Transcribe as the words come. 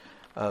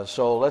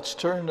So let's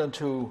turn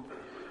into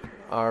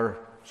our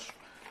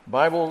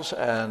Bibles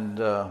and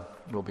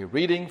we'll be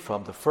reading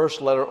from the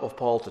first letter of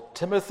Paul to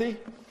Timothy.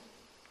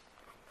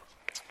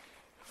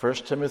 1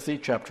 Timothy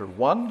chapter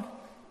 1,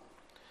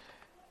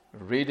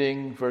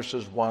 reading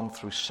verses 1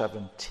 through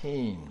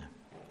 17.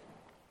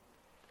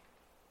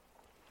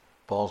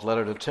 Paul's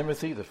letter to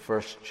Timothy, the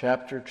first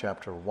chapter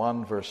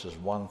 1, verses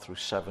 1 through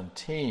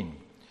 17.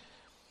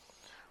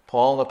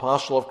 Paul, an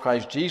apostle of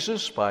Christ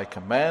Jesus, by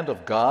command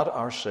of God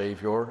our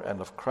Savior, and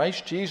of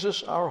Christ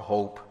Jesus our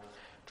hope,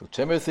 to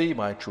Timothy,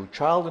 my true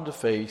child in the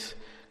faith,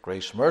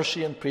 grace,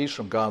 mercy, and peace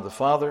from God the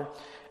Father,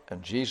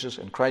 and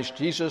Christ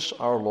Jesus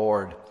our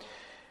Lord.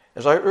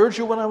 As I urged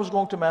you when I was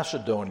going to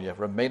Macedonia,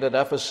 remain at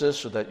Ephesus,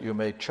 so that you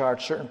may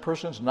charge certain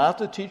persons not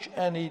to teach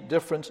any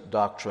different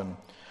doctrine,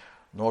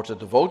 nor to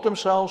devote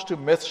themselves to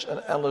myths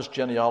and endless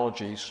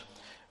genealogies,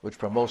 which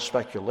promote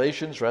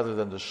speculations rather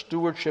than the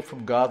stewardship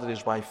from God that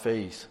is by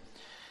faith.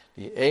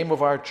 The aim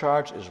of our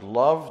charge is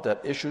love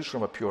that issues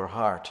from a pure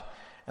heart,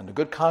 and a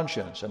good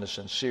conscience and a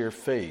sincere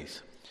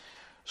faith.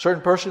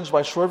 Certain persons,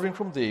 by swerving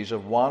from these,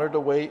 have wandered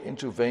away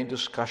into vain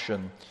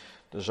discussion,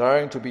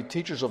 desiring to be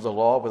teachers of the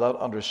law without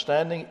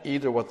understanding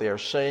either what they are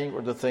saying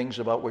or the things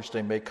about which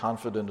they make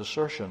confident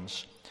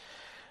assertions.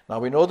 Now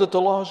we know that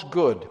the law is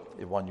good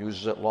if one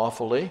uses it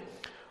lawfully,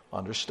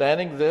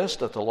 understanding this,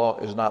 that the law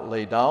is not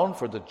laid down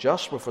for the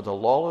just, but for the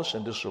lawless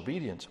and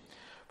disobedient,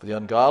 for the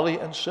ungodly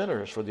and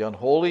sinners, for the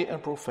unholy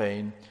and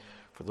profane,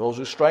 for those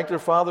who strike their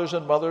fathers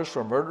and mothers,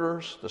 for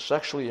murderers, the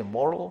sexually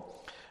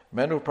immoral,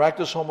 men who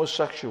practice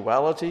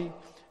homosexuality,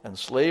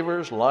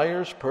 enslavers,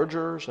 liars,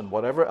 perjurers, and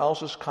whatever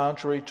else is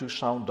contrary to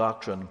sound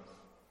doctrine,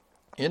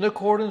 in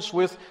accordance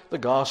with the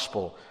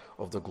gospel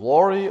of the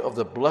glory of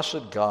the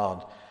blessed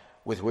God,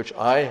 with which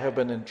I have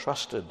been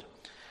entrusted.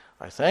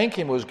 I thank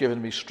him who has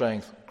given me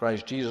strength,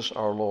 Christ Jesus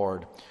our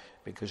Lord,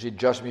 because he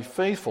judged me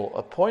faithful,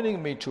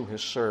 appointing me to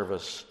his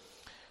service.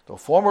 Though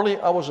formerly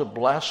I was a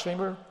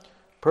blasphemer,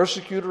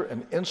 persecutor,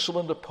 and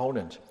insolent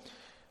opponent,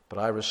 but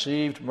I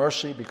received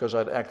mercy because I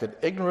had acted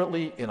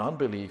ignorantly in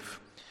unbelief.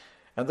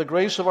 And the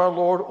grace of our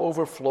Lord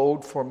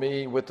overflowed for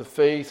me with the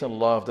faith and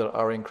love that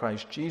are in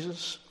Christ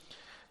Jesus.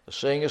 The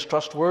saying is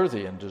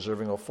trustworthy and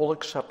deserving of full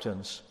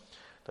acceptance,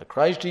 that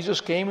Christ Jesus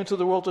came into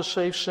the world to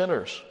save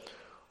sinners,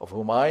 of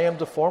whom I am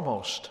the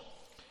foremost.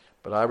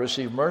 But I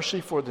received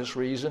mercy for this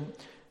reason,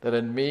 that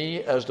in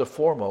me as the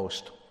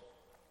foremost,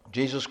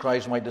 Jesus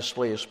Christ might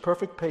display his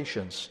perfect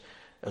patience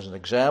as an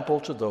example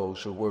to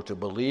those who were to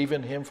believe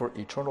in him for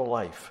eternal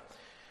life.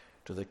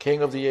 To the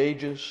King of the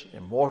ages,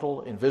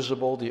 immortal,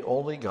 invisible, the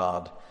only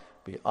God,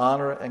 be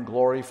honor and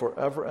glory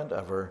forever and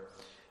ever.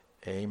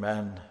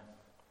 Amen.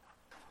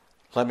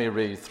 Let me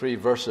read 3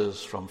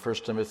 verses from 1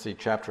 Timothy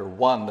chapter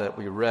 1 that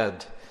we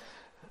read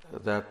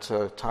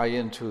that tie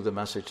into the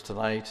message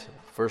tonight.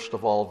 First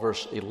of all,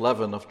 verse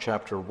 11 of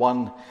chapter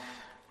 1,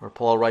 where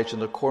Paul writes,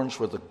 in accordance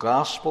with the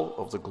gospel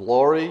of the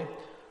glory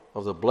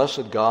of the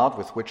blessed God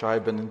with which I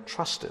have been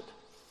entrusted.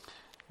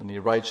 And he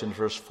writes in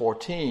verse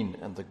 14,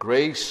 and the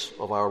grace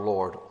of our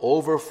Lord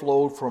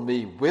overflowed for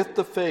me with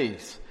the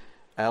faith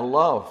and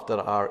love that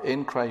are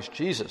in Christ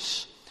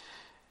Jesus.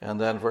 And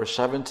then verse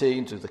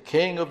 17, to the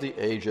King of the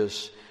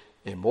ages,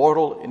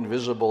 immortal,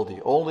 invisible,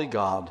 the only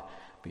God,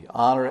 be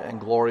honor and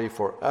glory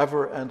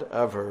forever and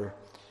ever.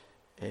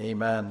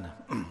 Amen.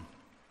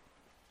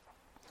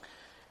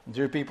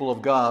 Dear people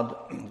of God,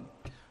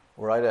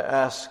 were I to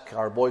ask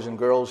our boys and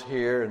girls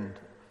here and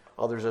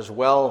others as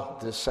well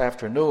this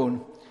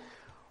afternoon,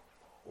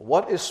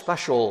 what is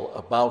special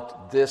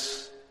about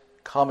this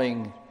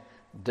coming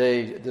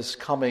day, this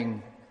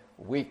coming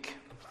week?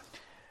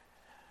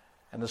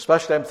 And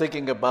especially I'm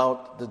thinking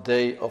about the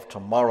day of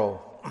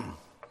tomorrow.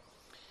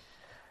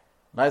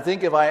 And I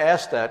think if I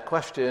ask that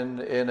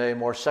question in a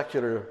more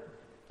secular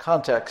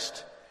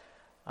context,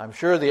 I'm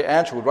sure the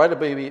answer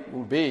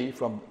would be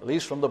from at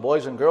least from the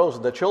boys and girls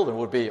and the children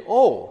would be,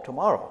 oh,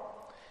 tomorrow.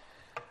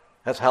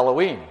 That's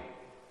Halloween.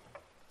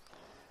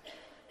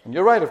 And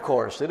you're right, of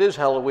course, it is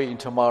Halloween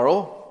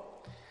tomorrow.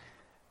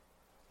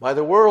 By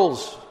the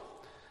world's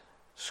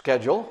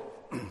schedule.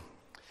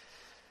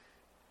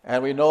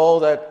 And we know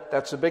that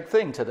that's a big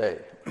thing today.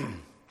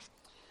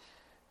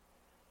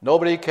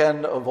 Nobody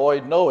can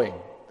avoid knowing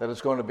that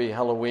it's going to be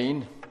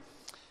Halloween.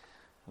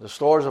 The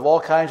stores have all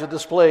kinds of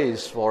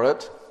displays for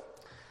it.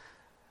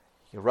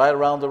 You ride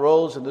around the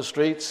roads and the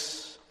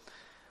streets,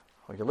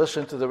 or you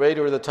listen to the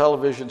radio or the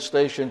television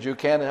stations, you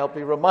can't help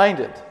be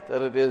reminded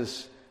that it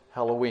is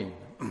Halloween.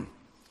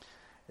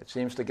 It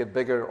seems to get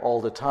bigger all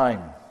the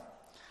time.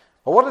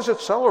 But what does it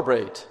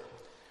celebrate?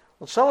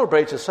 Well, it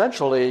celebrates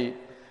essentially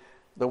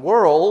the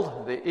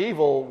world, the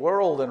evil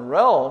world and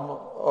realm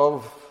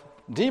of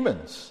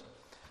demons,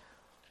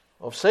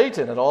 of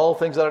Satan and all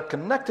things that are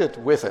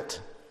connected with it.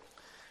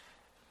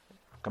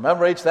 It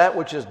commemorates that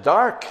which is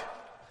dark,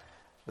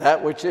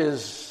 that which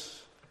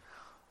is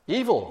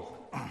evil.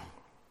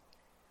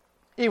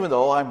 Even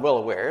though I'm well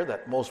aware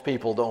that most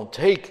people don't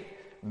take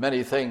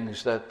many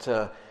things that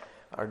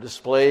are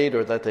displayed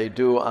or that they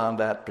do on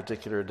that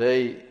particular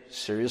day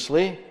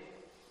seriously.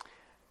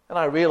 And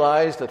I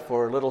realize that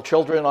for little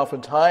children,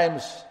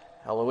 oftentimes,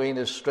 Halloween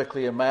is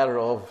strictly a matter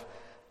of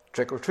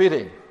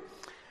trick-or-treating,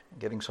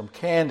 getting some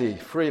candy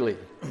freely.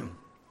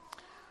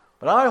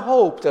 But I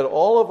hope that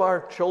all of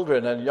our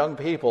children and young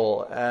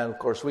people, and of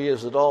course we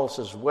as adults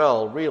as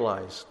well,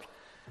 realize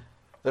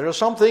there is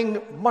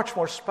something much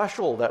more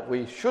special that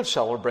we should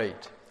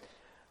celebrate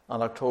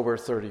on October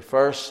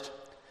 31st,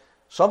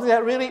 something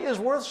that really is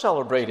worth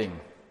celebrating,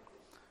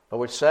 but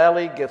which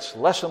sadly gets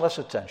less and less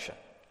attention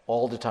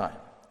all the time.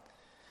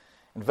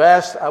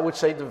 I would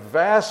say the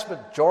vast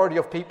majority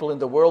of people in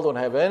the world don't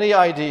have any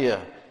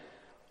idea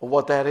of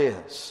what that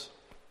is.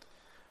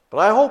 But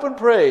I hope and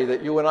pray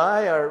that you and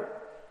I are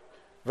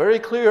very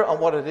clear on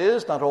what it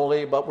is, not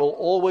only, but will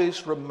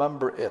always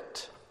remember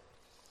it.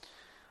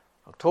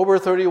 October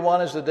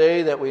 31 is the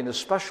day that we in a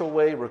special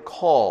way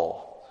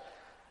recall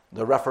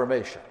the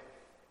Reformation,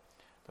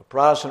 the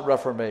Protestant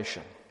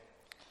Reformation.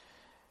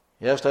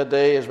 Yes, that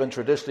day has been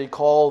traditionally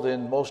called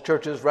in most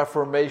churches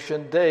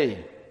Reformation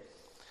Day.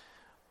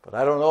 But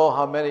I don't know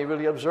how many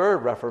really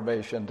observe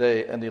Reformation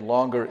Day any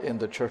longer in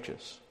the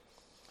churches.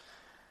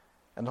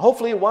 And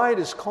hopefully why it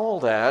is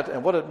called that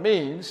and what it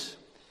means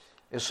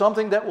is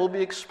something that will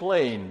be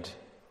explained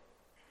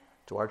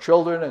to our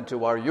children and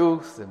to our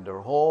youth in their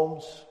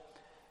homes,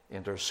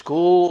 in their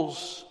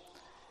schools,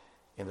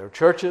 in their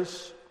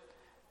churches,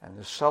 and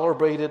is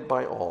celebrated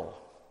by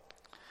all.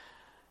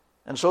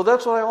 And so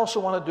that's what I also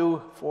want to do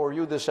for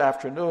you this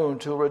afternoon,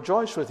 to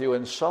rejoice with you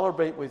and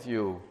celebrate with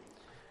you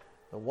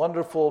the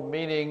wonderful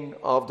meaning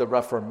of the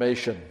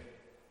Reformation.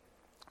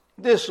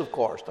 This, of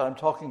course, that I'm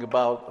talking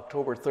about,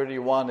 October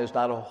 31, is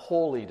not a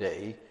holy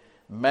day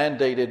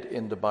mandated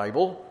in the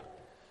Bible.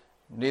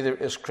 Neither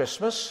is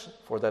Christmas,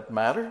 for that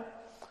matter.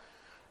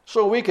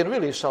 So we can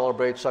really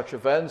celebrate such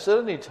events at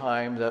any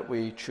time that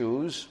we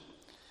choose.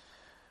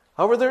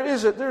 However,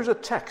 there's a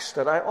text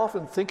that I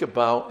often think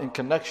about in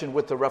connection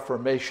with the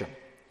Reformation.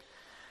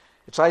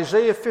 It's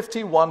Isaiah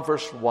 51,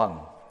 verse 1,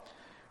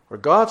 where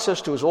God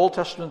says to his Old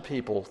Testament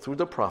people through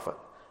the prophet,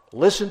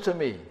 "Listen to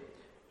me,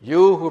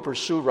 you who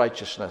pursue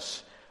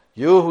righteousness,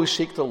 you who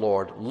seek the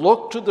Lord.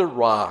 Look to the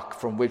rock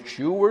from which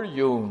you were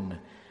hewn,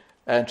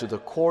 and to the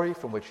quarry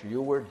from which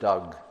you were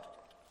dug."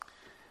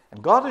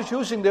 And God is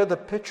using there the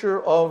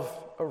picture of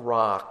a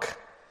rock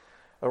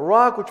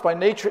which by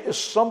nature is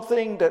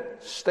something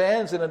that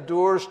stands and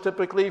endures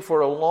typically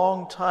for a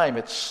long time.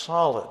 It's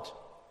solid,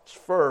 it's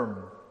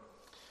firm.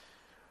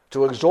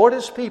 To exhort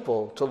his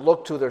people to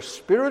look to their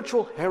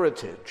spiritual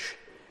heritage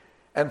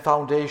and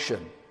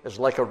foundation is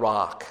like a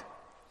rock,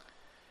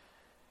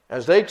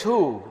 as they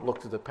too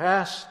look to the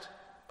past,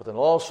 but then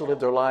also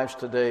live their lives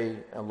today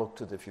and look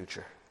to the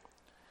future.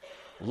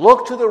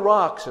 Look to the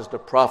rock, says the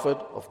prophet,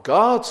 of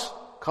God's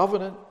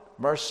covenant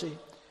mercy,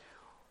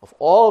 of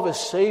all of his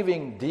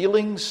saving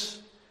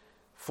dealings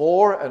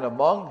for and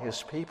among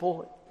his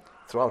people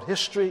throughout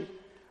history,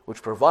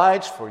 which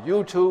provides for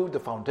you too the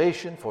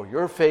foundation for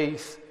your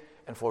faith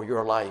and for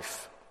your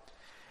life.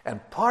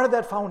 And part of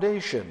that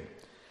foundation,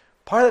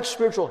 part of that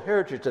spiritual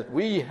heritage that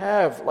we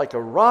have like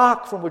a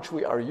rock from which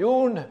we are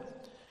hewn,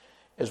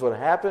 is what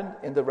happened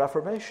in the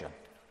Reformation.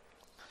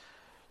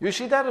 You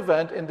see, that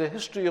event in the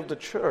history of the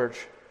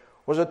church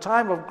was a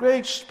time of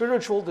great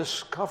spiritual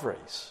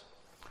discoveries.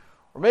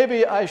 Or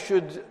maybe I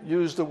should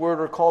use the word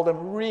or call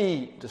them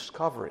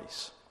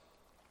rediscoveries.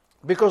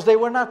 Because they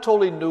were not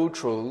totally new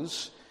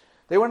truths.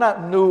 They were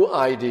not new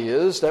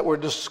ideas that were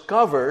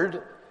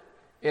discovered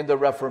in the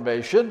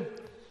Reformation,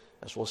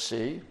 as we'll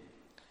see.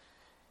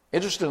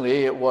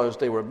 Interestingly,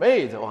 they were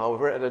made,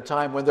 however, at a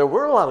time when there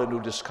were a lot of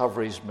new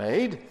discoveries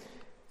made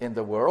in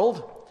the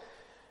world.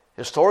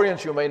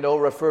 Historians, you may know,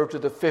 refer to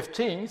the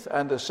 15th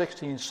and the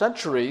 16th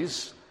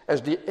centuries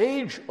as the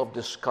age of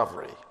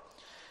discovery.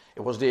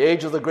 It was the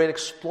age of the great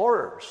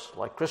explorers,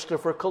 like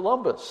Christopher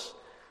Columbus,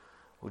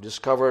 who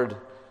discovered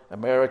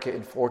America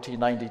in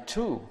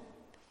 1492.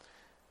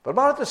 But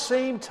about at the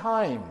same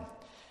time,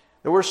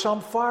 there were some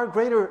far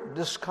greater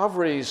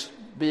discoveries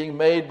being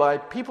made by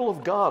people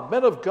of God,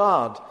 men of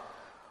God,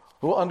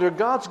 who under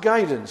God's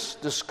guidance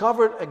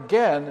discovered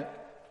again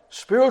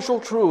spiritual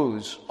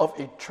truths of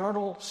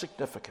eternal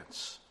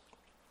significance.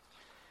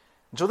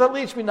 And so that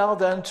leads me now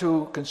then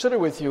to consider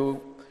with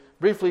you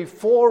briefly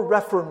 4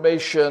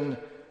 Reformation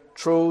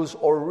truths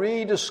or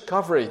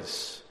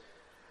rediscoveries.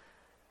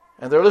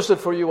 And they're listed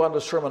for you on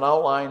the sermon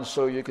outline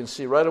so you can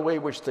see right away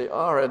which they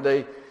are.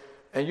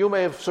 And you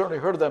may have certainly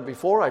heard of them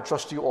before. I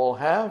trust you all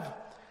have.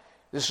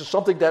 This is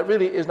something that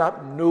really is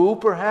not new,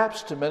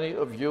 perhaps, to many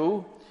of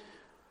you,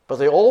 but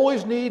they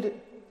always need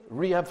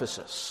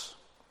re-emphasis.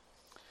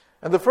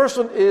 And the first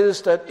one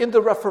is that in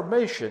the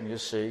Reformation, you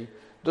see,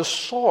 the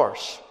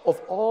source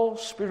of all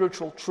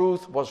spiritual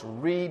truth was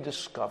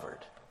rediscovered.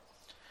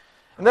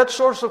 And that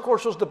source, of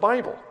course, was the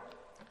Bible,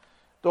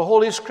 the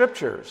Holy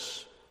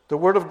Scriptures, the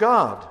Word of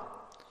God.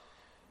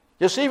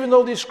 Yes, even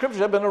though these Scriptures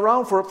have been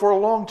around for a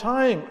long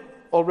time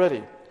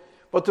already,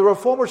 but the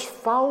Reformers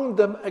found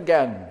them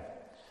again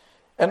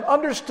and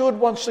understood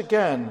once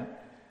again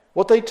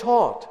what they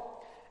taught,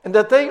 and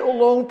that they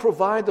alone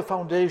provide the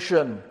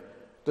foundation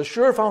the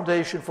sure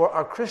foundation for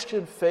our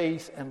Christian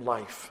faith and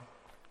life.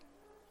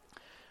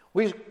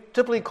 We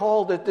typically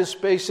call this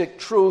basic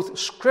truth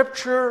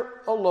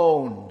Scripture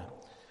alone.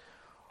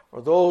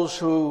 Or those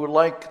who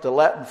like the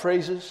Latin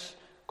phrases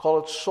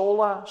call it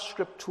sola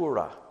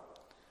scriptura.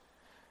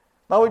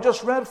 Now we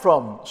just read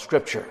from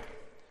Scripture,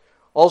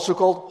 also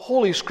called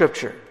Holy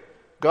Scripture,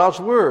 God's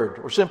Word,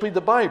 or simply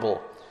the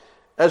Bible,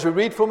 as we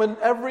read from in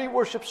every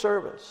worship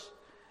service,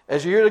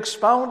 as you hear it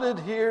expounded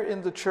here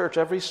in the church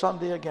every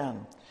Sunday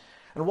again.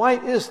 And why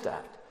is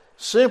that?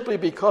 Simply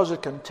because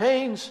it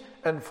contains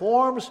and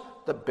forms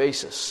the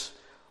basis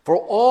for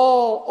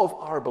all of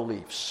our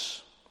beliefs.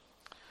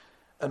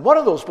 And one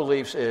of those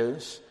beliefs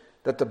is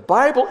that the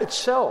Bible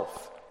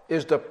itself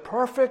is the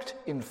perfect,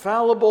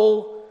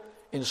 infallible,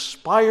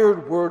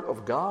 inspired Word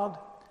of God,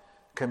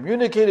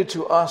 communicated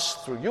to us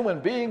through human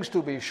beings,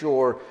 to be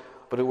sure,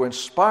 but who were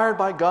inspired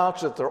by God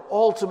so that their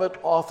ultimate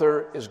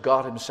author is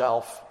God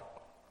Himself.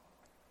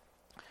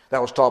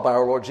 That was taught by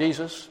our Lord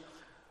Jesus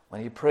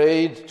when He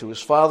prayed to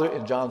His Father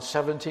in John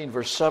 17,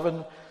 verse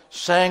 7,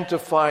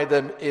 sanctify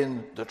them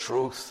in the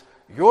truth.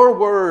 Your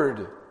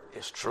word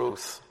is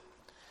truth.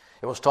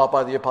 It was taught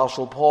by the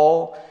Apostle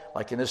Paul,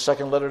 like in his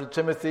second letter to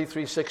Timothy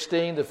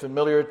 3:16, the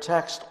familiar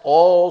text,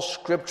 all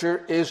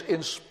Scripture is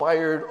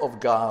inspired of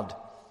God.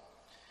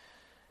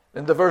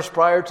 In the verse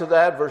prior to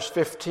that, verse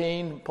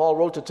 15, Paul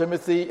wrote to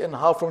Timothy, and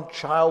how from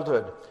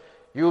childhood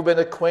you've been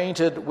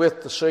acquainted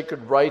with the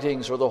sacred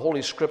writings, or the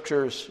Holy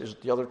Scriptures, is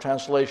the other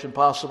translation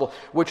possible,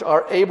 which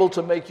are able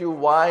to make you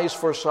wise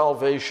for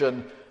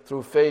salvation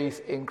through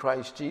faith in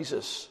Christ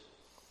Jesus.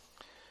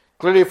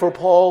 Clearly for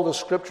Paul, the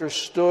Scripture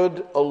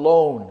stood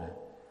alone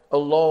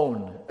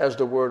as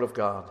the Word of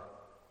God.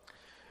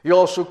 He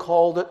also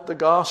called it the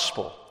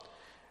gospel,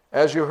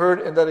 as you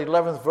heard in that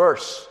 11th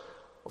verse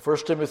of 1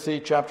 Timothy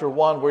chapter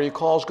 1, where he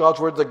calls God's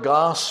Word the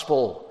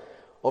gospel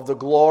of the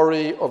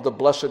glory of the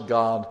blessed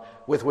God,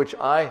 with which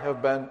I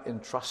have been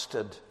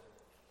entrusted.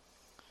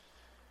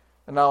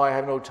 And now I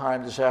have no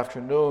time this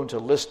afternoon to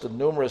list the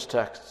numerous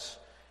texts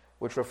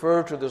which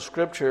refer to the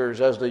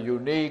Scriptures as the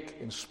unique,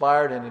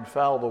 inspired, and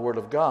infallible Word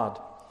of God.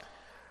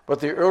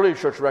 But the early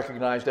church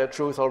recognized that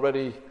truth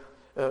already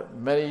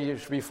many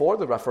years before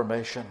the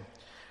Reformation,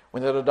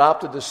 when it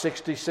adopted the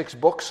 66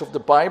 books of the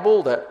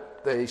Bible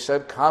that they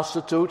said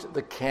constitute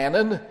the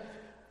canon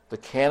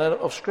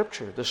of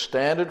Scripture, the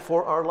standard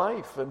for our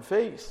life and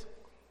faith.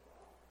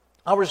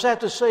 I was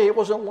sad to say it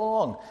wasn't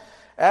long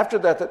after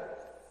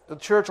that the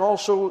church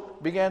also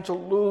began to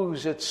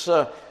lose its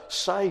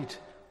sight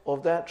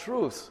of that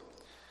truth.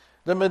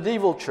 The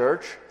medieval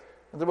church,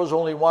 and there was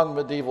only one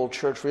medieval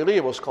church really,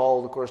 it was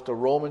called, of course, the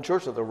Roman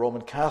Church, or the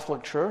Roman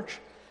Catholic Church.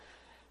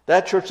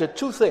 That church did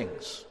two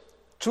things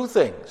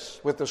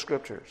with the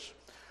Scriptures.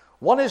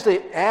 One is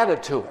they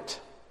added to it.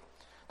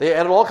 They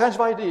added all kinds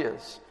of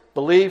ideas,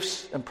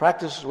 beliefs, and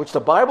practices which the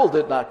Bible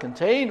did not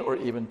contain or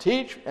even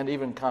teach, and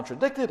even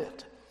contradicted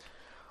it,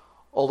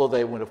 although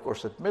they would, of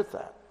course, admit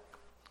that.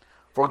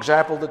 For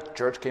example, the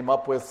church came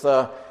up with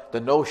the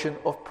notion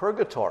of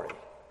purgatory,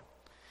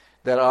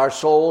 that our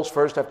souls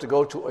first have to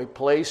go to a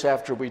place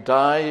after we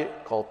die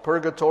called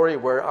purgatory,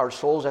 where our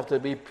souls have to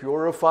be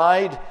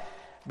purified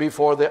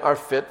before they are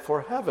fit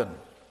for heaven.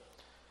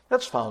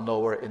 That's found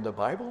nowhere in the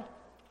Bible.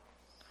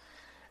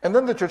 And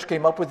then the church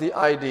came up with the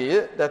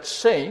idea that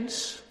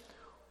saints,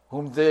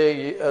 whom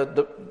they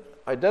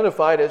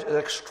identified as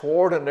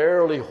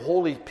extraordinarily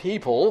holy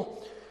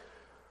people,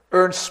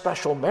 earned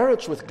special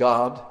merits with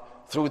God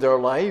through their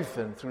life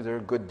and through their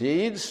good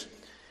deeds.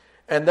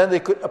 And then they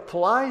could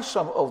apply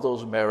some of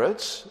those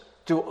merits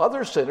to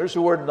other sinners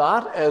who were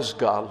not as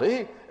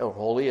godly or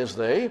holy as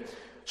they,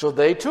 so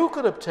they too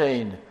could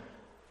obtain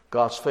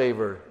God's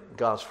favor,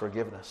 God's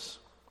forgiveness.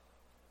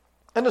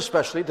 And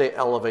especially they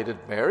elevated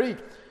Mary,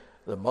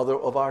 the mother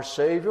of our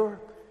Savior,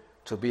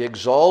 to be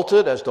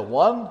exalted as the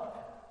one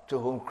to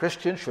whom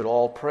Christians should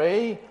all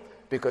pray,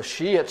 because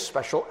she had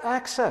special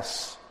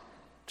access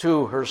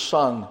to her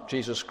Son,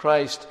 Jesus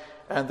Christ,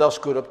 and thus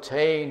could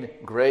obtain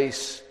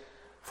grace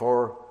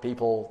for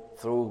people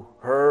through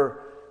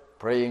her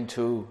praying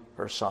to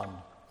her Son.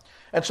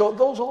 And so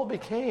those all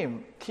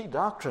became key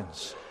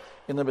doctrines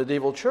in the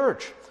medieval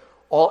church,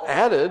 all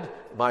added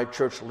by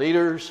church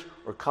leaders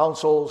or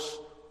councils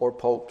or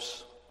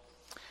popes.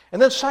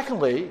 And then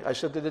secondly, I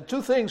said they did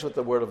two things with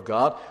the Word of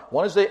God.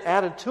 One is they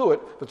added to it,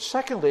 but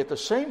secondly, at the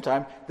same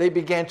time, they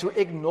began to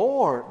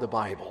ignore the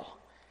Bible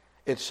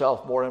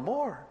itself more and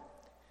more.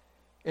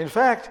 In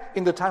fact,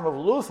 in the time of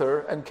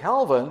Luther and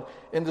Calvin,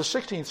 in the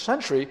 16th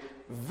century,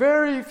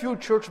 very few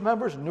church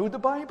members knew the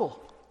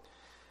Bible.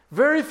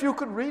 Very few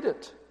could read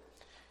it.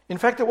 In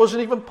fact, it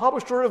wasn't even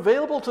published or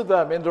available to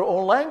them in their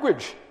own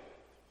language.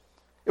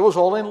 It was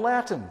all in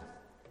Latin.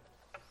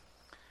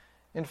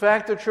 In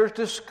fact, the church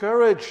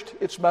discouraged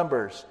its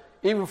members,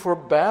 even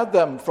forbade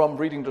them from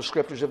reading the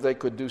Scriptures if they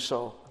could do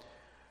so.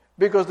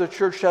 Because the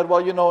church said,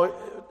 well, you know,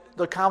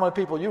 the common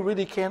people, you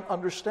really can't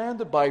understand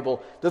the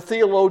Bible. The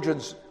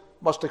theologians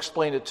must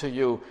explain it to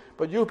you,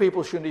 but you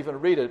people shouldn't even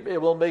read it.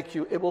 It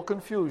will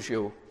confuse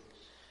you.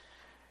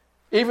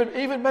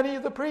 Even many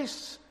of the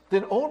priests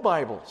didn't own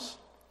Bibles.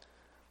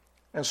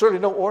 And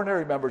certainly no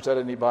ordinary members had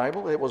any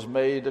Bible. It was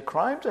made a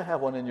crime to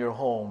have one in your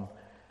home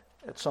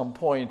at some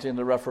point in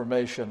the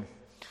Reformation.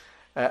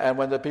 And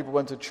when the people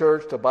went to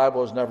church, the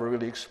Bible was never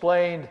really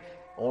explained,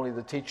 only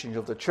the teachings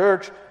of the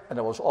church, and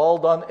it was all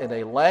done in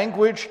a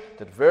language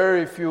that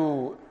very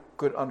few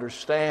could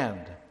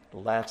understand,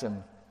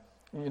 Latin.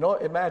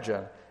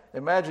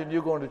 Imagine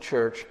you going to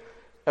church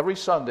every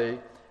Sunday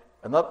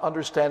and not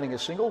understanding a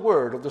single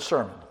word of the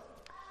sermon,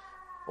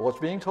 or what's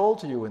being told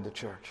to you in the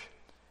church.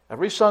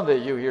 Every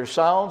Sunday you hear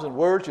sounds and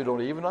words you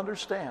don't even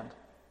understand.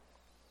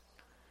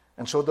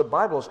 And so the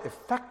Bible is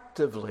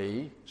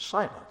effectively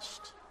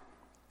silenced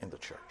in the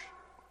church.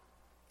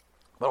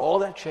 But all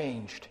that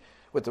changed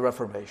with the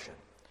Reformation.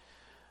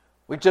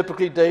 We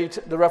typically date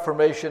the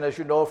Reformation, as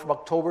you know, from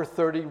October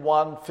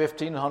 31,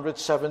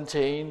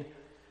 1517,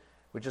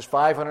 which is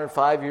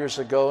 505 years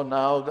ago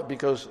now,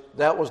 because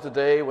that was the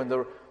day when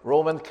the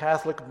Roman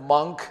Catholic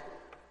monk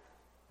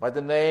by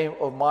the name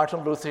of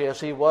Martin Luther, yes,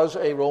 he was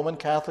a Roman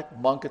Catholic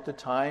monk at the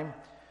time,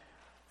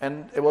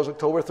 and it was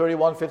October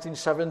 31,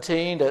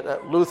 1517,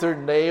 that Luther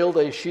nailed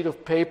a sheet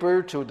of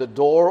paper to the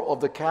door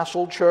of the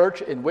Castle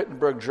Church in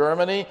Wittenberg,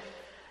 Germany,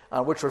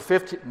 which were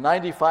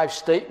 95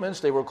 statements.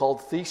 They were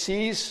called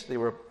theses. They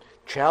were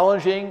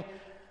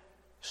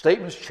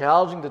statements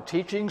challenging the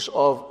teachings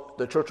of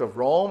the Church of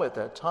Rome at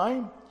that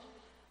time,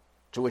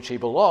 to which he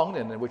belonged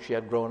and in which he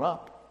had grown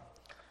up.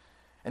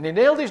 And he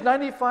nailed these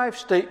 95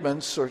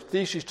 statements or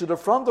theses to the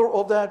front door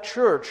of that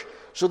church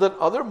so that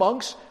other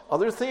monks,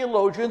 other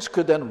theologians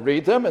could then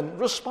read them and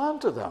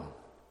respond to them.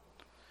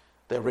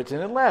 They're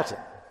written in Latin,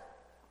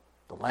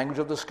 the language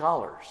of the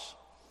scholars.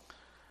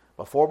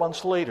 But 4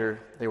 months later,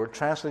 they were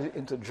translated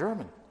into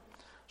German.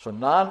 So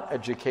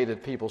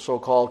non-educated people,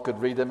 so-called, could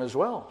read them as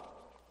well.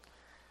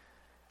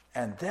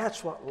 And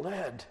that's what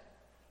led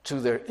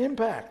to their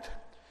impact.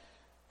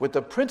 With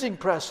the printing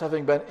press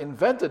having been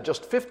invented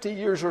just 50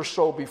 years or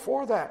so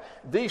before that,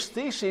 these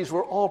theses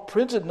were all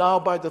printed now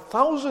by the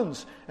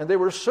thousands, and they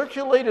were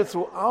circulated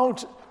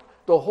throughout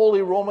the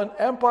Holy Roman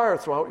Empire,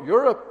 throughout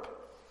Europe.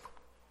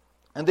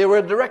 And they were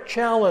a direct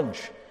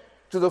challenge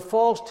to the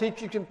false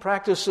teachings and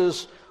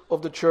practices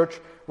of the church,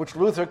 which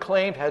Luther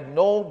claimed had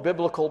no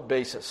biblical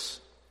basis.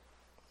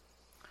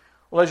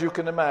 Well, as you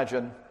can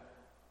imagine,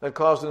 that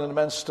caused an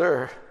immense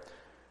stir.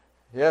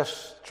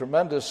 Yes,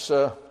 tremendous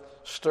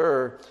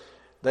stir.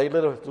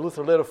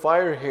 Luther lit a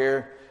fire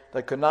here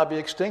that could not be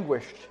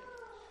extinguished,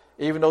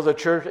 even the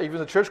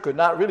church could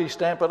not really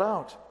stamp it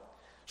out.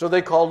 So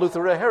they called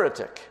Luther a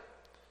heretic,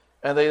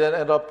 and they then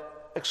end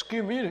up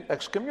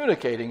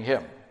excommunicating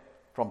him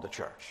from the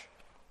church.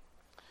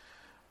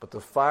 But the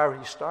fire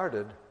he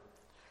started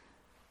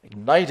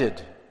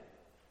ignited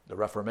the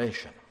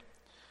Reformation.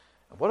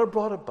 And what it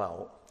brought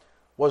about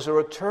was a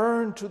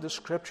return to the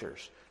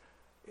Scriptures.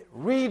 It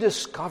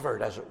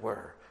rediscovered, as it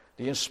were,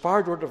 the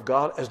inspired Word of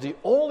God as the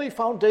only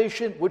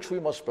foundation which we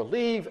must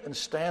believe and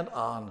stand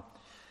on.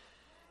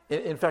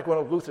 In fact, one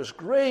of Luther's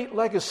great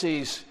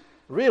legacies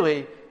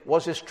really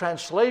was his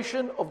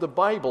translation of the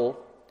Bible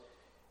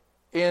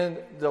in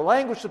the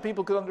language that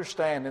people could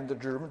understand, in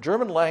the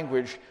German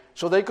language,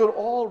 so they could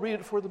all read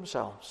it for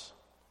themselves.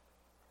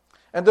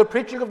 And the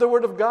preaching of the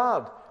Word of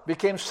God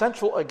became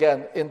central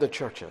again in the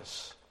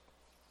churches.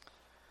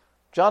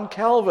 John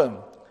Calvin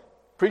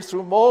preached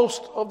through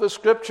most of the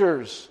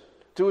Scriptures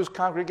to his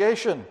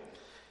congregation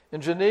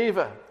in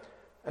Geneva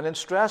and in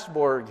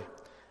Strasbourg.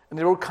 And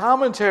they wrote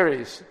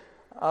commentaries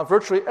on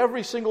virtually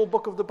every single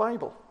book of the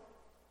Bible.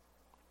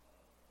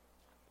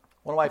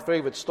 One of my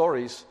favorite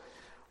stories,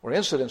 or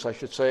incidents I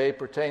should say,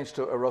 pertains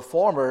to a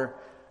reformer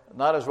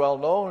not as well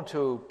known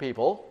to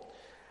people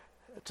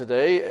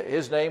today.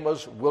 His name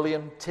was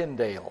William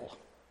Tyndale.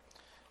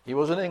 He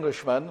was an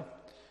Englishman,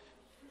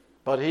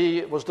 but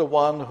he was the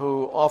one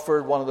who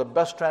offered one of the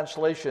best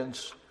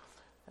translations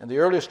and the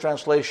earliest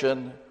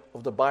translation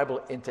of the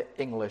Bible into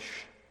English.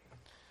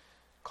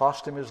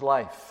 Cost him his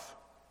life,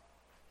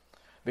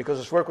 because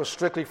his work was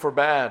strictly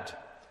forbade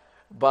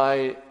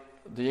by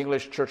the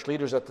English church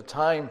leaders at the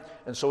time.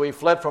 And so he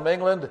fled from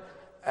England,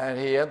 and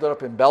he ended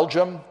up in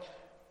Belgium,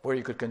 where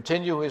he could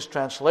continue his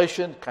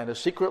translation kind of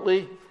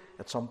secretly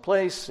at some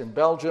place in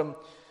Belgium.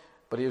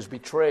 But he was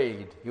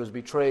betrayed. He was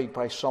betrayed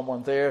by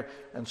someone there.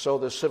 And so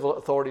the civil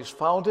authorities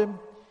found him,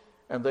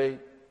 and they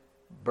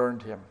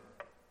burned him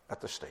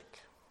at the stake.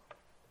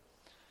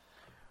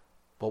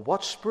 But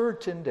what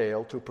spurred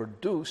Tyndale to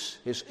produce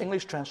his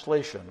English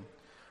translation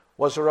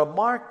was a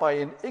remark by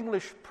an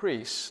English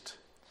priest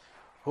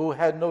who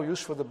had no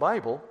use for the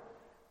Bible,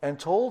 and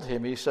told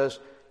him, he says,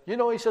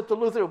 he said to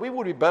Luther, we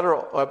would be better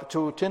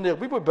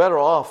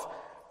off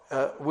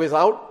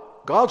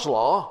without God's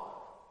law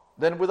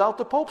than without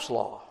the Pope's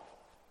law.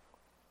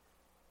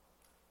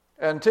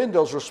 And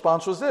Tyndale's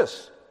response was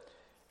this: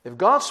 if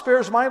God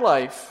spares my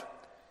life,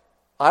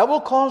 I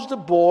will cause the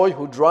boy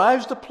who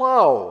drives the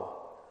plow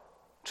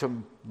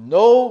to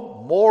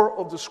know more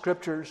of the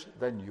Scriptures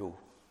than you.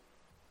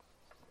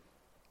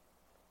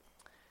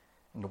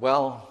 And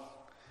well,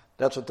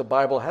 that's what the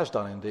Bible has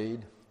done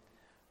indeed.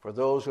 For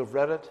those who have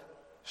read it,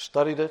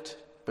 studied it,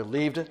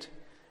 believed it,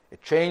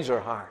 it changed their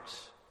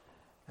hearts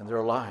and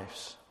their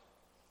lives.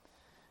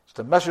 It's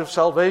the message of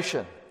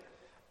salvation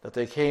that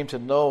they came to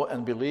know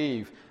and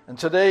believe. And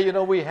today,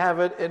 we have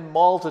it in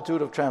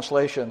multitude of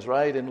translations,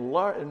 right?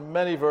 In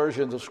many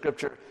versions of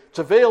Scripture. It's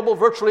available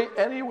virtually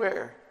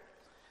anywhere.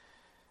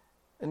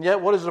 And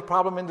yet, what is the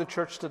problem in the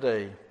church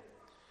today?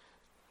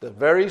 The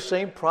very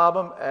same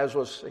problem as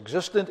was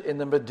existent in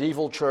the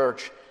medieval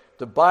church.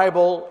 The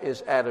Bible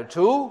is added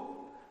to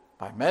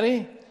by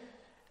many,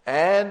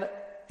 and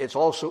it's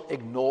also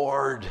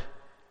ignored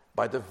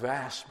by the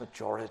vast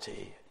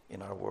majority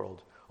in our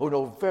world who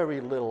know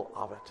very little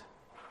of it.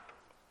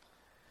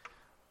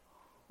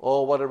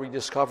 Oh, what a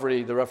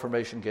rediscovery the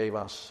Reformation gave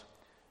us.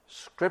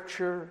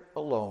 Scripture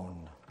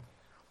alone.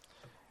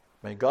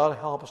 May God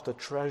help us to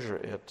treasure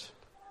it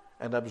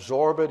and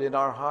absorb it in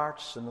our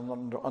hearts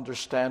and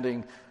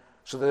understanding,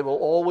 so that it will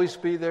always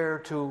be there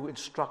to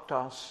instruct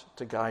us,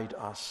 to guide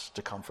us,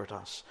 to comfort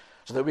us.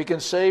 So that we can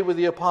say with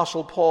the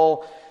Apostle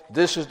Paul,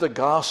 this is the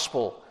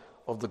gospel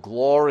of the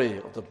glory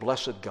of the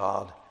blessed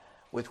God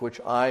with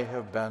which I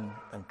have been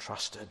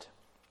entrusted.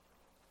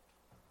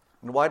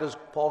 And why does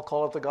Paul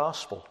call it the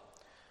gospel?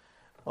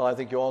 Well, I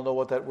think you all know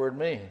what that word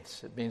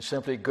means. It means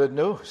simply good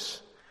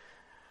news.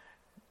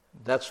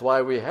 That's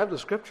why we have the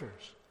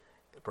Scriptures.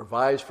 It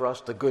provides for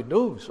us the good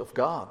news of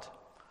God.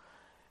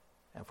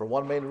 And for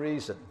one main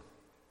reason,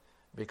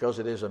 because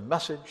it is a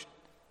message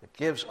that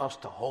gives us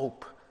the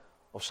hope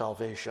of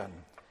salvation.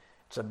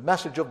 It's a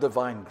message of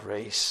divine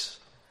grace,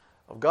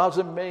 of God's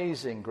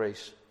amazing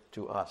grace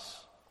to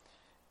us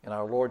in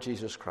our Lord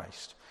Jesus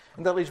Christ.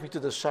 And that leads me to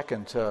the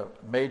second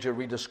major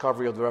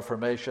rediscovery of the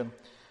Reformation,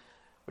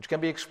 which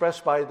can be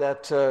expressed by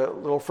that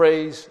little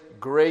phrase,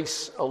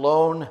 grace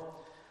alone,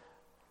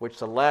 which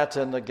the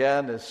Latin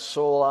again is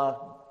sola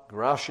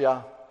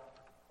gratia.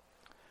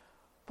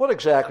 What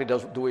exactly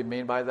do we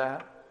mean by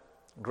that?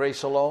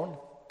 Grace alone?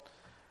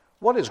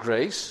 What is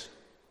grace?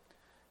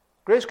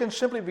 Grace can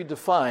simply be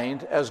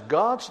defined as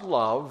God's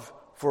love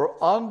for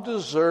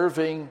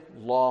undeserving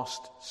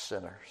lost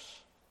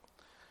sinners.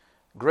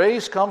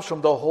 Grace comes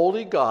from the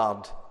holy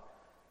God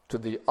to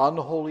the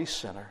unholy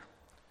sinner,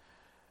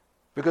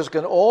 because it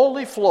can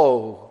only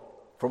flow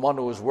from one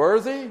who is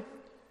worthy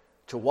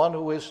to one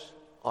who is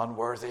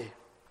unworthy.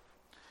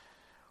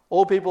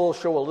 Old people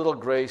show a little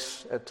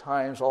grace at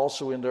times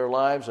also in their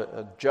lives.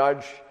 A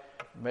judge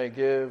may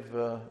give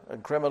a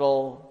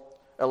criminal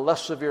a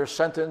less severe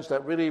sentence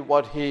than really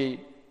what he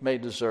may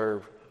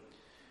deserve.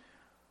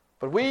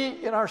 But we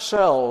in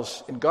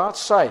ourselves, in God's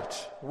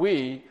sight,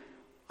 we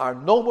are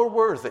no more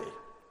worthy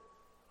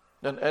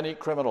than any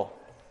criminal.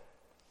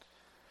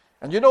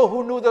 And you know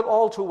who knew that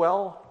all too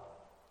well?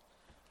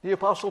 The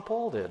Apostle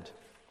Paul did.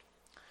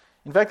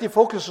 In fact, he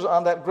focuses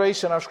on that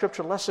grace in our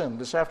scripture lesson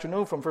this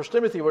afternoon from 1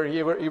 Timothy, where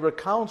he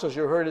recounts, as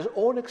you heard, his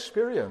own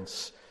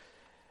experience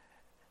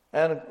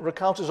and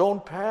recounts his own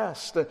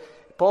past.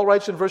 Paul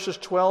writes in verses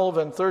 12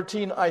 and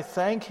 13, I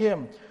thank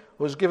him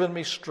who has given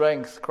me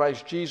strength,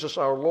 Christ Jesus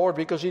our Lord,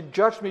 because he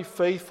judged me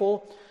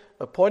faithful,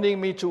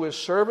 appointing me to his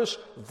service,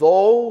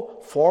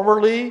 though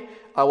formerly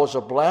I was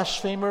a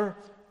blasphemer,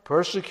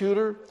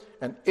 persecutor,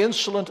 an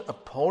insolent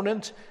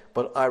opponent,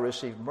 but I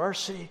received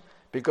mercy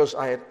because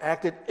I had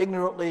acted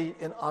ignorantly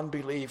in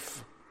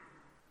unbelief.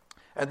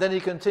 And then he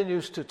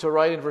continues to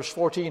write in verse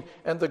 14,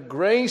 and the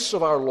grace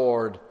of our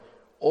Lord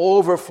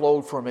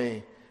overflowed for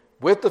me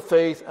with the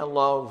faith and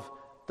love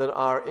that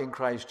are in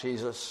Christ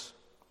Jesus.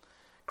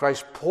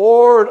 Christ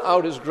poured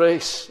out his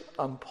grace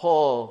on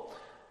Paul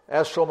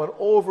as from an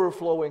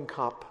overflowing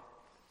cup.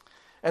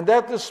 And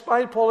that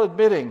despite Paul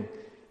admitting,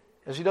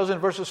 as he does in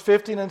verses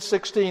 15 and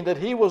 16, that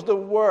he was the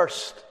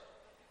worst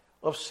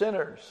of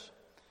sinners.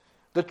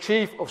 The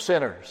chief of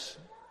sinners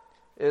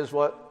is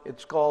what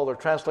it's called, or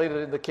translated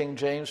in the King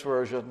James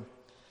Version.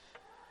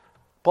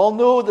 Paul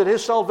knew that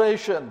his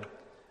salvation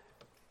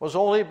was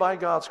only by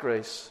God's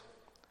grace.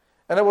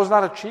 And it was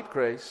not a cheap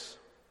grace.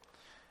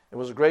 It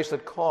was a grace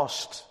that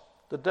cost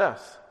the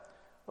death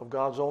of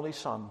God's only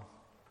Son.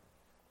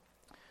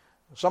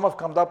 Some have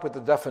come up with the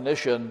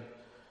definition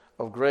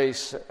of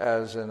grace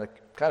as in a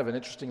kind of an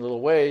interesting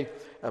little way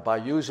by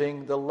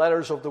using the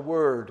letters of the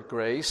word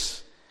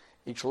grace.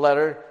 Each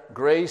letter,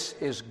 grace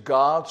is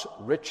God's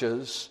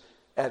riches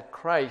at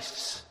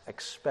Christ's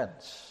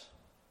expense.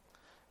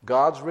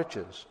 God's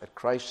riches at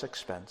Christ's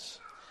expense.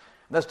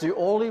 And that's the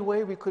only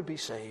way we could be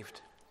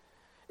saved.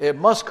 It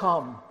must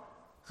come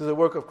through the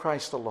work of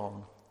Christ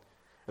alone.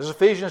 As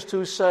Ephesians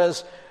 2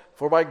 says,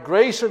 for by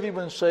grace have you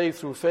been saved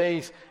through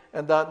faith,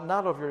 and that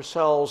not of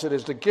yourselves, it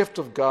is the gift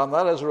of God,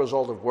 not as a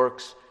result of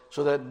works,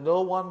 so that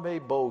no one may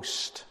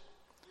boast.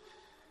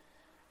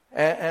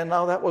 And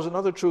now that was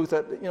another truth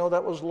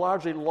that was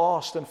largely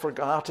lost and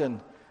forgotten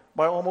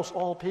by almost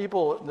all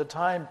people in the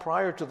time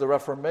prior to the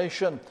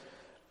Reformation.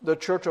 The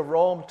Church of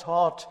Rome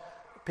taught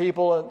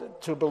people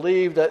to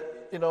believe that,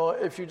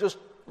 if you just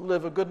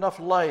live a good enough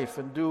life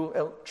and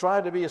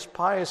try to be as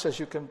pious as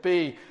you can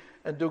be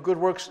and do good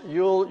works,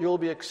 you'll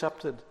be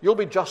accepted. You'll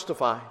be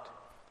justified.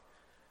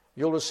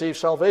 You'll receive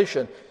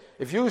salvation.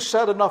 If you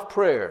said enough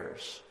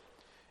prayers,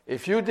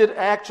 if you did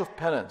acts of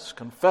penance,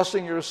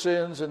 confessing your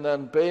sins and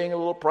then paying a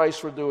little price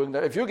for doing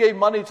that, if you gave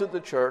money to the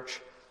church,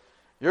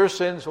 your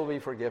sins will be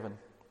forgiven.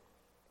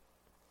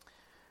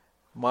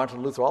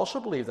 Martin Luther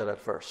also believed that at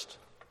first.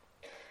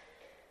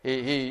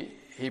 He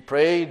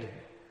prayed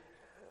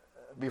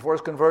before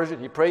his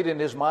conversion. He prayed in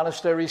his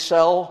monastery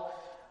cell,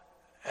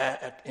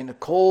 in a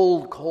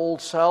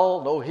cold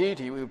cell, no heat.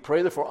 He would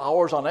pray there for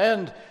hours on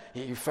end.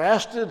 He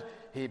fasted.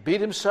 He beat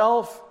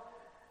himself.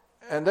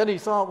 And then he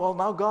thought, well,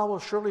 now God will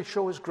surely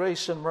show his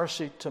grace and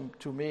mercy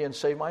to me and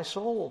save my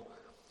soul.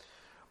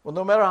 Well,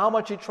 no matter how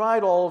much he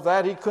tried all of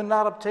that, he could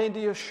not obtain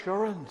the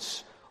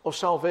assurance of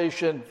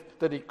salvation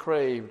that he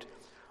craved,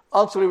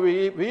 until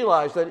he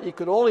realized that he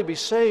could only be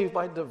saved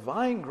by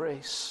divine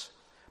grace,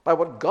 by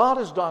what God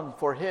has done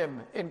for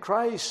him in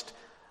Christ,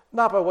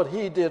 not by what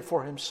he did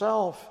for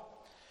himself.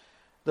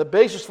 The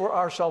basis for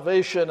our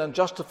salvation and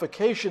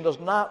justification does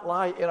not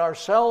lie in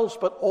ourselves,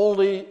 but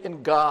only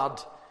in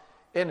God,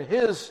 in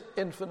his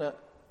infinite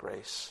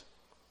grace.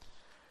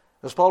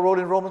 As Paul wrote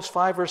in Romans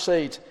 5, verse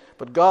 8,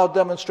 but God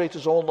demonstrates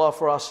his own love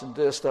for us in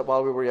this, that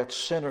while we were yet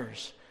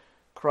sinners,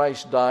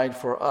 Christ died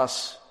for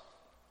us.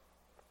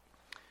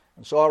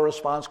 And so our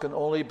response can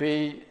only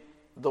be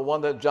the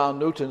one that John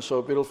Newton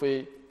so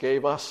beautifully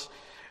gave us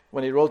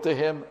when he wrote the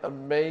hymn,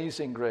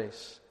 Amazing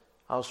Grace.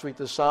 How sweet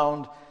the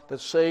sound that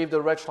saved a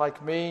wretch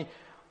like me.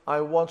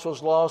 I once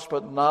was lost,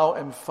 but now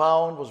am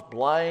found, was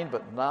blind,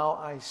 but now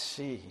I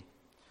see.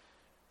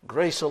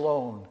 Grace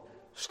alone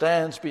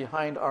stands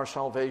behind our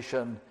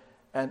salvation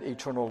and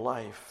eternal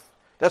life.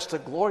 That's the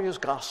glorious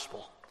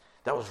gospel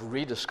that was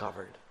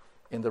rediscovered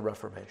in the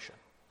Reformation.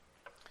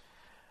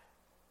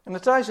 And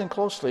it ties in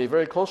closely,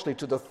 very closely,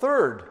 to the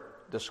third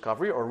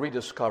discovery or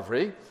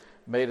rediscovery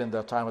made in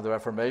the time of the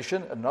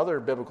Reformation, another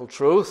biblical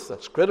truth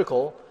that's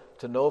critical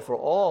to know for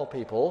all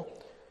people,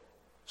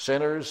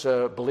 sinners,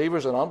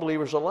 believers and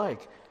unbelievers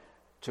alike,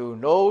 to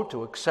know,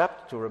 to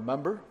accept, to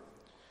remember.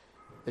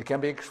 It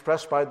can be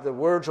expressed by the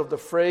words of the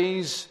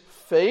phrase,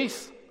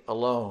 faith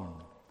alone,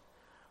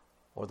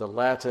 or the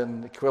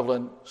Latin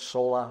equivalent,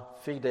 sola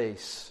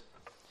fides.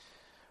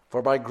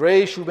 For by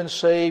grace you've been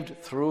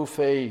saved through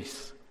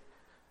faith,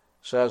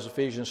 says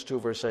Ephesians 2,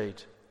 verse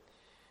 8.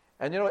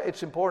 And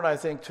it's important, I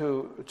think,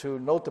 to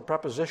note the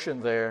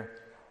preposition there,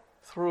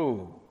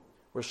 through.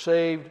 We're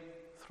saved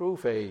through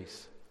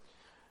faith.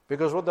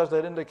 Because what does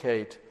that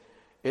indicate?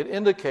 It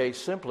indicates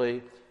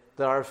simply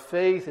that our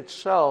faith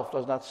itself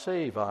does not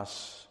save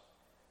us.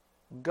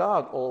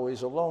 God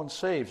always alone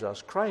saves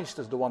us. Christ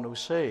is the one who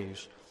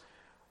saves.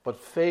 But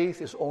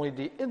faith is only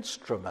the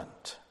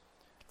instrument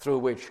through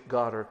which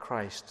God or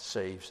Christ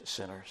saves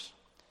sinners.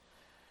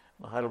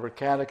 The Heidelberg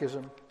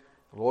Catechism,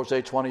 the Lord's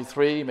Day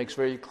 23, makes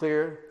very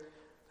clear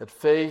that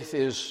faith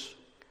is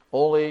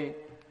only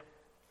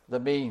the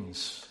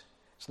means.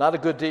 It's not a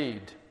good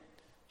deed.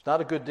 It's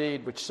not a good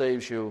deed which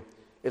saves you.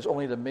 It's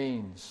only the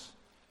means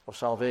of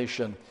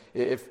salvation.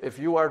 If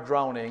you are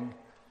drowning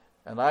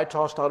and I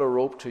tossed out a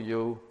rope to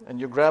you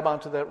and you grab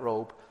onto that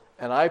rope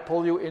and I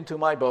pull you into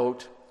my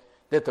boat,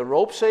 did the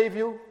rope save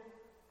you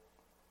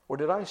or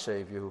did I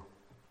save you?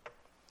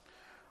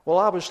 Well,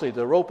 obviously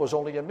the rope was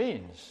only a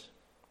means.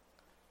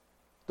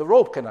 The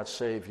rope cannot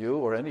save you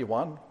or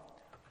anyone,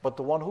 but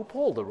the one who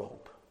pulled the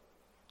rope.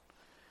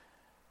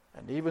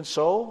 And even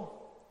so,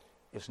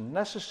 it's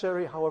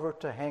necessary, however,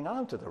 to hang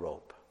on to the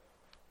rope.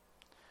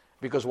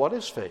 Because what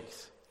is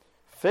faith?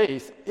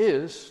 Faith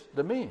is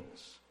the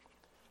means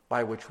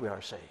by which we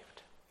are saved.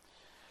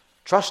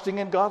 Trusting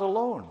in God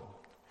alone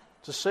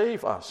to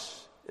save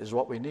us is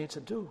what we need to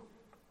do.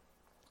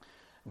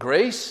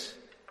 Grace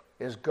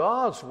is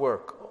God's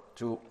work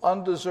to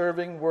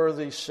undeserving,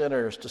 worthy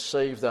sinners to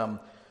save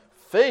them.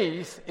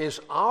 Faith is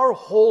our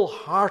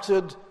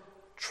wholehearted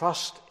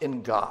trust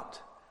in God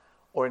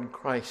or in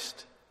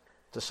Christ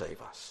to save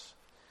us.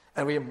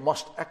 And we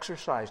must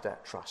exercise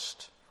that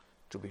trust,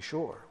 to be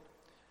sure.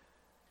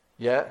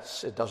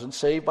 Yes, it doesn't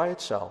save by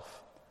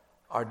itself.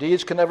 Our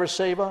deeds can never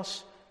save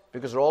us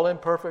because they're all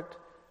imperfect.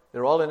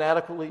 They're all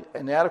inadequate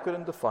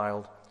and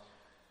defiled.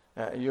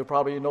 You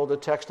probably know the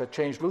text that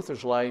changed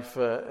Luther's life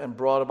and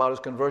brought about his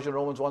conversion,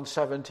 Romans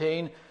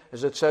 1:17,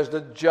 as it says,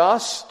 the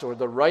just or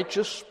the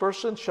righteous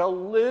person shall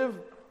live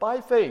by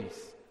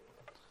faith.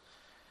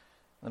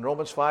 In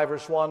Romans 5,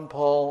 verse 1,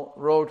 Paul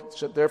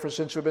wrote, therefore,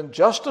 since we've been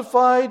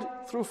justified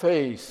through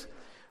faith,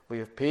 we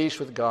have peace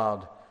with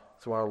God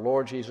through our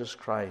Lord Jesus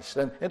Christ.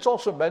 And it's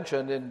also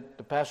mentioned in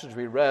the passage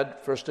we read,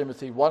 1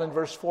 Timothy 1 and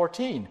verse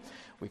 14.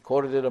 We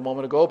quoted it a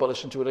moment ago, but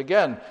listen to it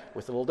again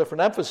with a little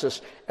different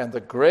emphasis. And the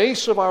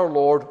grace of our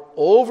Lord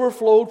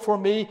overflowed for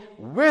me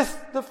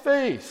with the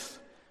faith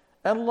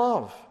and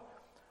love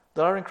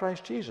that are in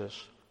Christ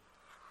Jesus.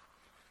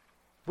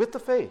 With the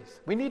faith.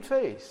 We need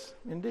faith,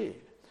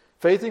 indeed.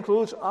 Faith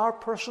includes our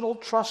personal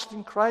trust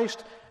in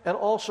Christ and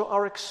also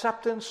our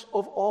acceptance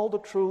of all the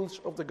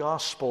truths of the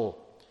gospel.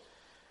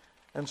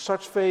 And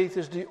such faith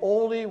is the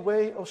only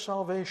way of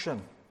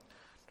salvation.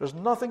 There's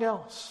nothing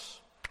else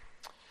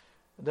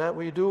that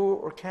we do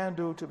or can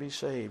do to be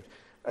saved.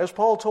 As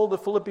Paul told the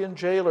Philippian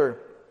jailer,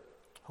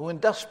 who in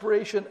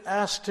desperation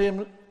asked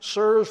him,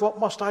 "Sirs, what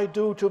must I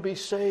do to be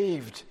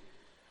saved?"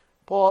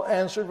 Paul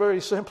answered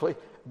very simply,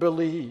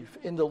 "Believe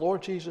in the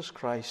Lord Jesus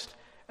Christ,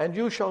 and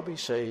you shall be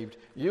saved,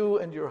 you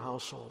and your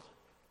household."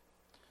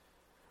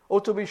 Oh,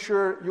 to be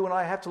sure, you and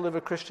I have to live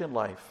a Christian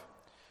life.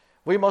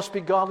 We must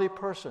be godly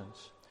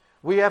persons.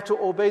 We have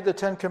to obey the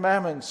 10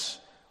 Commandments.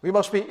 We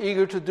must be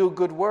eager to do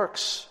good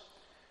works.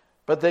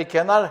 But they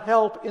cannot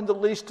help in the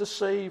least to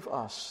save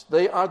us.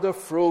 They are the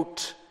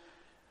fruit.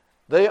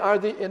 They are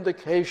the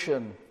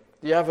indication,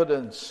 the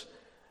evidence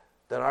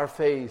that our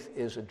faith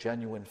is a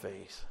genuine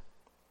faith.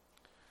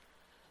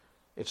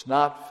 It's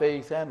not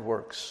faith and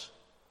works.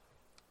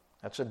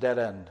 That's a dead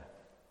end.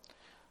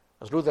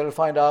 As Luther had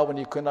found out when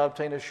he could not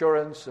obtain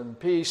assurance and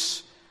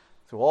peace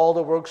through all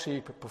the works he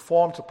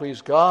performed to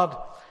please God.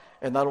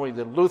 And not only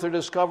did Luther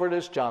discover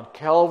this, John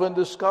Calvin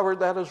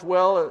discovered that as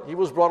well. He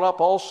was brought up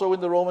also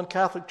in the Roman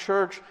Catholic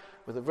Church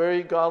with a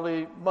very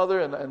godly mother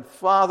and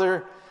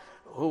father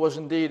who was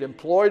indeed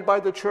employed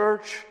by the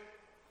church.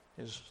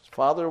 His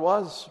father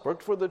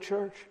worked for the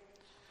church.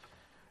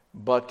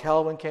 But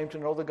Calvin came to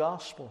know the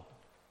gospel.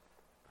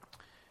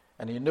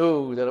 And he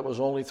knew that it was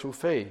only through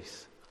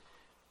faith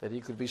that he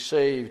could be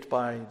saved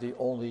by the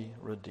only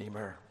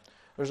Redeemer.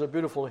 There's a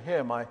beautiful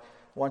hymn. I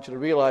want you to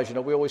realize,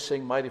 we always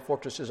sing "Mighty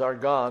Fortress is Our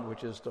God,"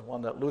 which is the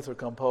one that Luther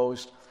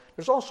composed.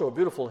 There's also a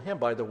beautiful hymn,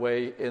 by the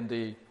way,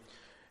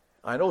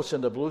 I know it's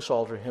in the Blue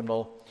Psalter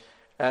hymnal,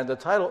 and the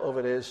title of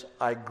it is,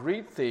 "I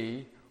Greet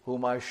Thee, Who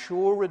My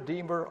Sure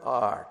Redeemer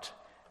Art."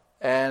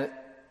 And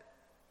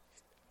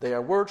they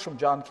are words from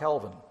John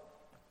Calvin.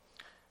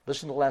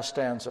 Listen to the last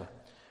stanza.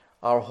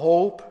 "Our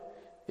hope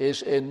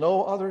is in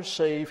no other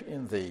save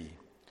in Thee.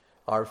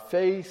 Our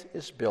faith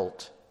is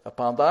built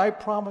upon Thy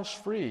promise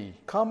free.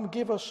 Come,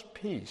 give us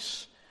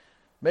peace.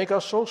 Make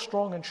us so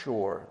strong and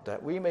sure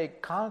that we may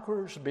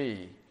conquerors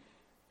be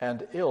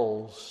and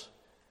ills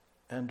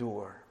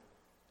endure."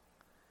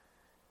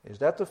 Is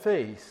that the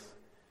faith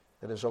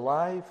that is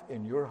alive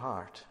in your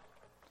heart?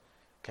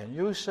 Can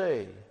you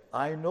say,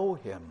 "I know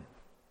Him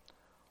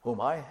whom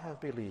I have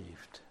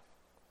believed"?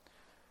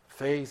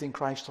 Faith in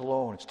Christ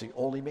alone, it's the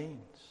only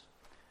means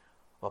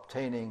of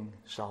obtaining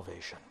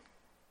salvation.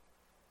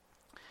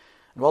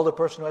 And while the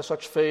person who has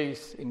such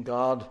faith in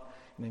God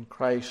and in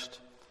Christ,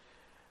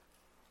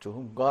 to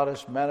whom God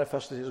has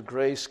manifested His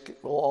grace,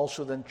 will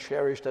also then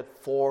cherish that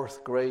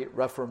fourth great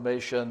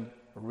Reformation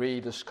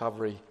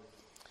rediscovery.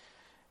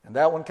 And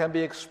that one can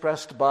be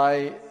expressed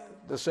by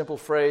the simple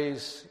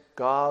phrase,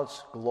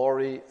 "God's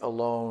glory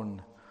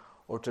alone,"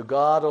 or "To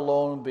God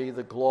alone be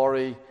the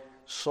glory,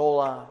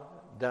 sola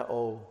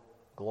Deo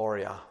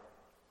gloria,"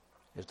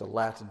 is the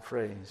Latin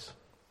phrase.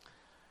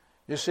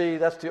 You see,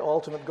 that's the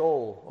ultimate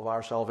goal of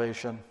our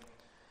salvation,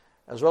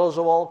 as well as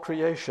of all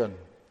creation,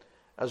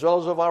 as well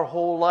as of our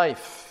whole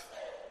life.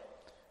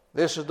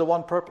 This is the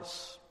one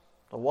purpose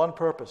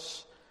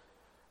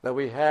that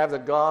we have,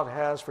 that God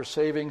has for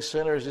saving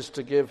sinners, is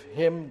to give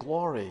Him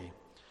glory.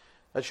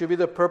 That should be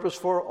the purpose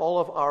for all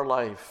of our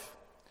life.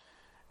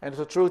 And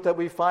it's a truth that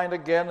we find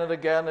again and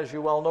again, as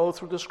you well know,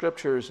 through the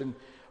Scriptures. In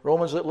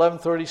Romans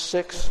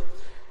 11:36,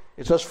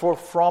 it says, "For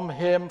from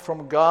Him,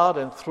 from God,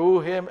 and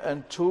through Him,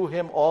 and to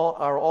Him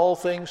are all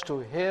things. To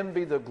Him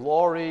be the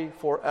glory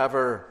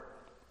forever."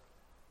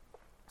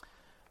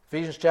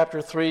 Ephesians chapter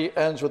 3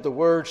 ends with the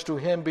words, "To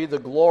Him be the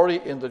glory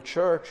in the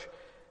church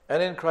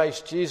and in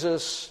Christ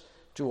Jesus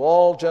to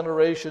all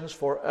generations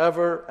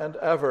forever and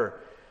ever."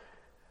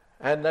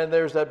 And then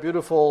there's that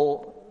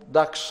beautiful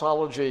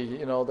doxology,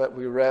 that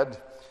we read,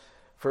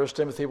 1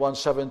 Timothy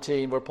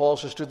 1:17, where Paul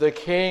says, "To the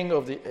King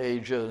of the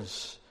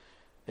ages,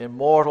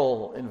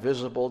 immortal,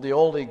 invisible, the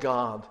only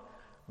God,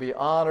 be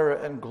honor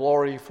and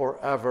glory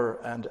forever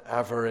and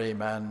ever.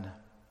 Amen."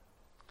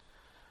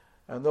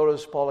 And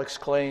notice Paul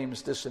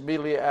exclaims this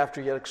immediately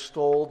after he had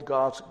extolled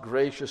God's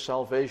gracious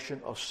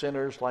salvation of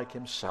sinners like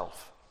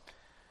himself.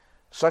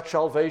 Such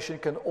salvation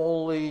can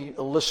only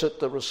elicit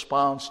the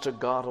response to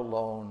God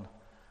alone.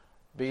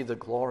 Be the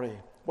glory.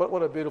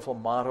 What a beautiful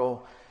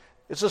motto.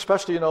 It's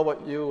especially,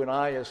 what you and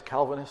I as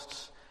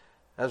Calvinists,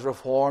 as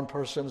Reformed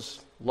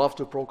persons, love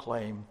to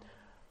proclaim.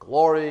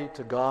 Glory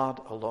to God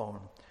alone.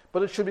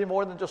 But it should be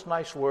more than just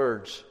nice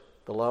words,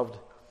 beloved.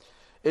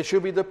 It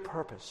should be the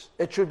purpose.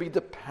 It should be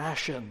the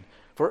passion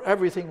for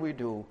everything we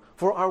do,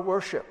 for our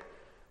worship,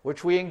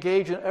 which we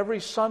engage in every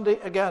Sunday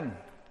again,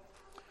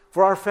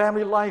 for our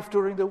family life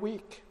during the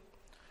week,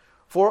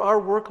 for our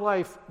work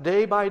life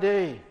day by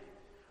day,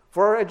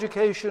 for our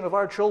education of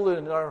our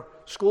children in our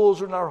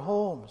schools and our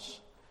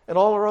homes, and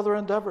all our other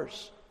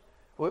endeavors.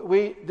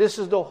 This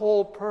is the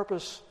whole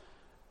purpose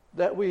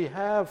that we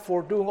have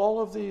for doing all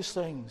of these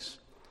things.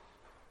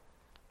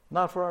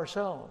 Not for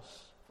ourselves,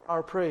 for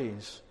our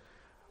praise.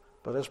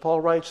 But as Paul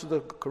writes to the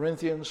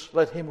Corinthians,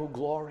 let him who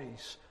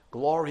glories,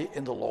 glory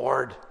in the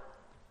Lord.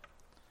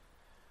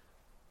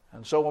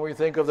 And so when we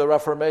think of the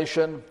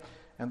Reformation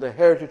and the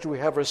heritage we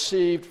have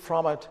received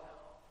from it,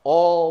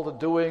 all the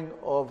doing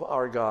of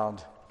our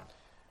God,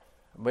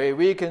 may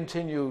we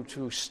continue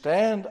to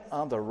stand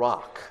on the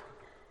rock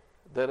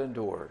that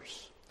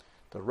endures,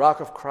 the rock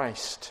of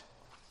Christ,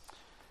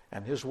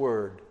 and his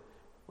word,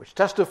 which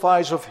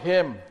testifies of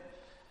him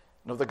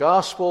and of the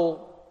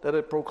gospel that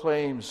it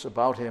proclaims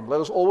about him.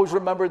 Let us always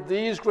remember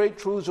these great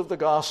truths of the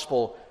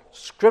gospel: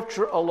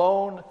 Scripture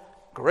alone,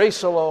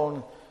 grace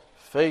alone,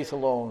 faith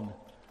alone,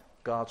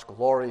 God's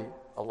glory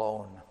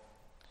alone.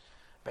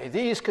 May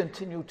these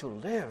continue to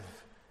live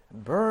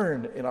and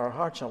burn in our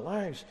hearts and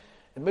lives,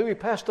 and may we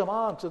pass them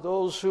on to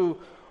those who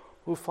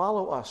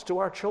follow us, to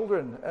our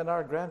children and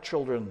our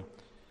grandchildren,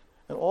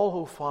 and all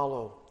who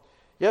follow.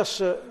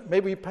 Yes, may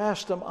we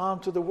pass them on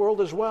to the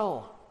world as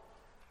well,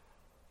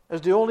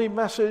 as the only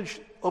message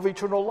of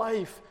eternal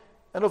life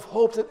and of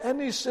hope that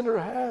any sinner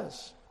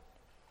has.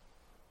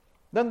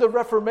 Then the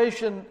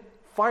Reformation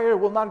fire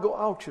will not go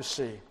out, you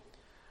see.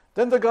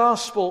 Then the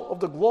gospel of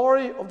the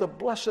glory of the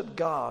blessed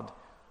God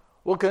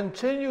will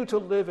continue to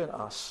live in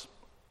us.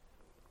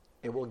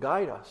 It will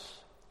guide us.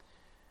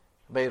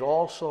 May it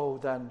also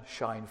then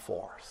shine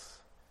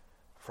forth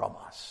from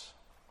us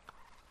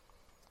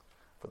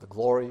for the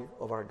glory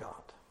of our God.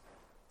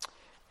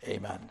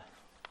 Amen.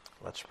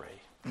 Let's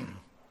pray.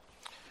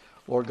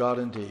 Lord God,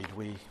 indeed,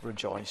 we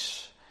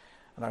rejoice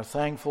and are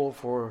thankful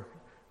for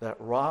that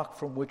rock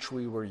from which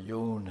we were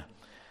hewn,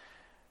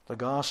 the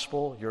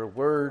gospel, your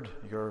word,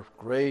 your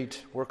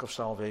great work of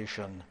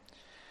salvation,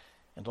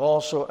 and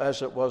also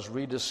as it was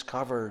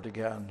rediscovered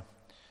again,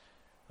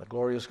 the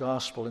glorious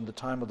gospel in the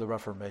time of the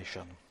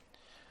Reformation.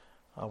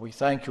 We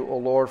thank you, O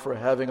Lord, for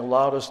having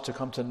allowed us to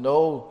come to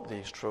know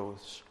these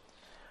truths,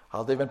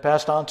 how they've been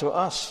passed on to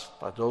us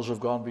by those who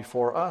have gone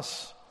before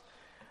us,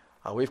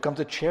 how we've come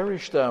to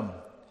cherish them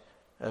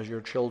as your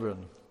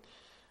children.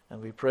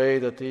 And we pray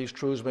that these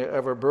truths may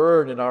ever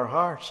burn in our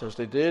hearts as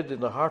they did in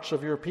the hearts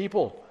of your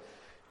people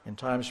in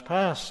times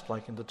past,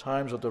 like in the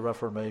times of the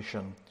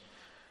Reformation,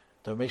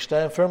 that we may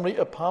stand firmly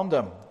upon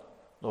them,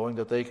 knowing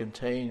that they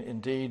contain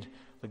indeed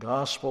the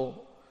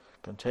gospel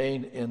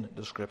contained in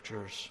the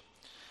Scriptures.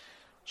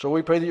 So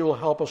we pray that you will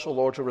help us, O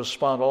Lord, to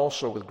respond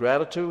also with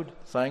gratitude,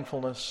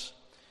 thankfulness,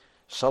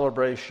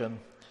 celebration,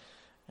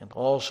 and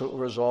also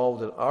resolve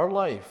that our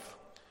life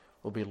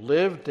will be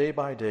lived day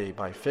by day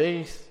by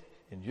faith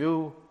in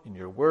you, in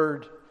your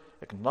word,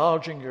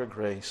 acknowledging your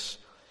grace,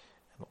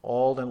 and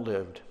all then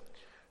lived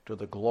to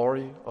the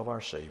glory of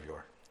our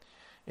Savior,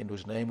 in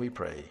whose name we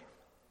pray.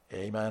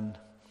 Amen.